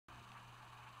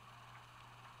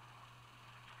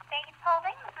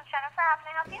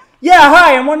I help you? Yeah,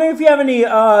 hi. I'm wondering if you have any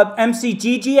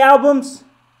MCGG albums.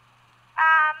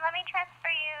 Let me transfer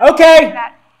you Okay. to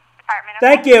that department. Okay?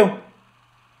 Thank you. Music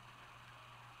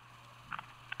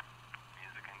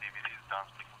and DVDs, Don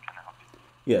speaking. Can I help you?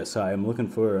 Yes, hi. I'm looking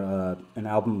for an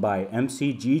album by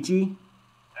MCGG.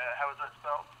 How is that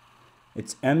spelled?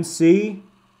 It's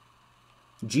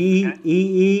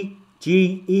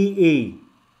MCGEEGEE.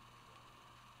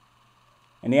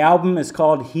 And the album is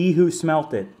called He Who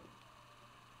Smelt It.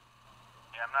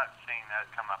 Yeah, I'm not seeing that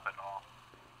come up at all.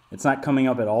 It's not coming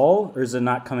up at all, or is it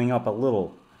not coming up a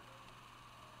little?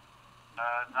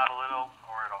 Not a little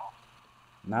or at all.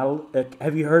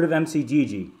 Have you heard of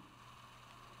MCGG? Yeah.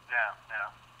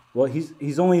 Well,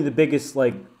 he's only the biggest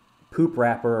like poop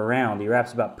rapper around. He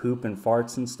raps about poop and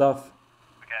farts and stuff.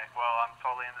 Okay, well, I'm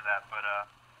totally into that, but,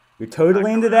 You're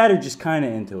totally into that, or just kind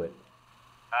of into it?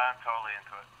 I'm totally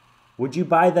into it. Would you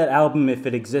buy that album if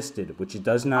it existed, which it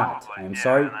does not? Probably, I am yeah,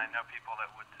 sorry. And I know people that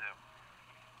would too.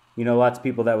 You know lots of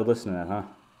people that would listen to that, huh?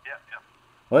 Yep.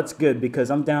 Well, that's good because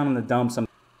I'm down in the dumps.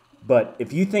 But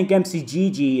if you think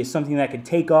MCGG is something that could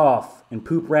take off and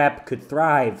poop rap could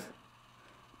thrive,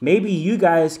 maybe you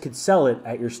guys could sell it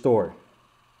at your store.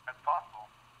 That's possible.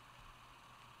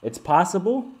 It's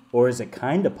possible, or is it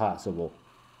kind of possible?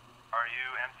 Are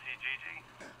you MCGG?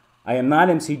 I am not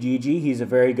MCGG. He's a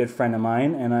very good friend of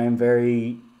mine, and I am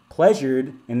very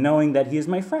pleasured in knowing that he is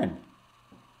my friend.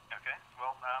 Okay,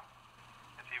 well,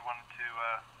 if he wanted to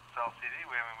sell a CD,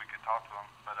 we could talk to him,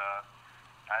 but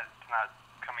it's not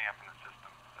coming up in the system,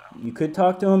 so. You could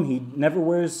talk to him. He never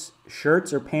wears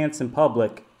shirts or pants in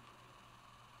public,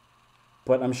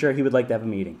 but I'm sure he would like to have a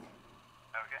meeting.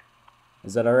 Okay.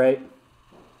 Is that all right?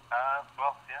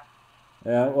 Well,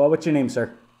 yeah. Well, what's your name,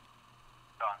 sir?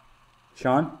 Don.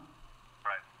 Sean?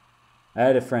 Right. I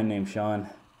had a friend named Sean.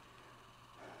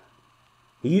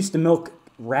 He used to milk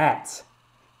rats.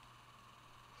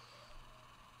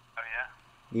 Oh,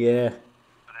 yeah? Yeah.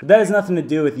 But that has nothing to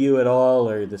do with you at all,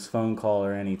 or this phone call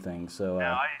or anything, so... No,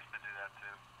 I used to do that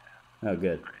too. Yeah. Oh,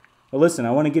 good. Well, listen,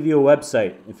 I want to give you a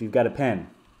website, if you've got a pen.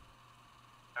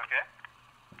 Okay.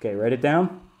 Okay, write it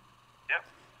down. Yep.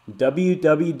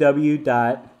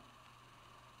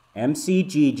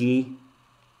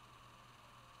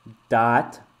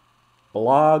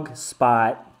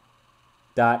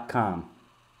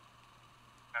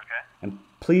 Okay. And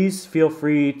please feel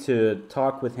free to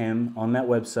talk with him on that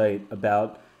website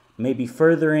about maybe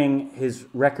furthering his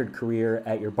record career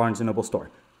at your Barnes & Noble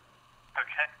store.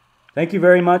 Okay. Thank you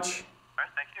very much. All right,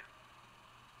 thank you.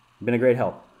 You've been a great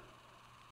help.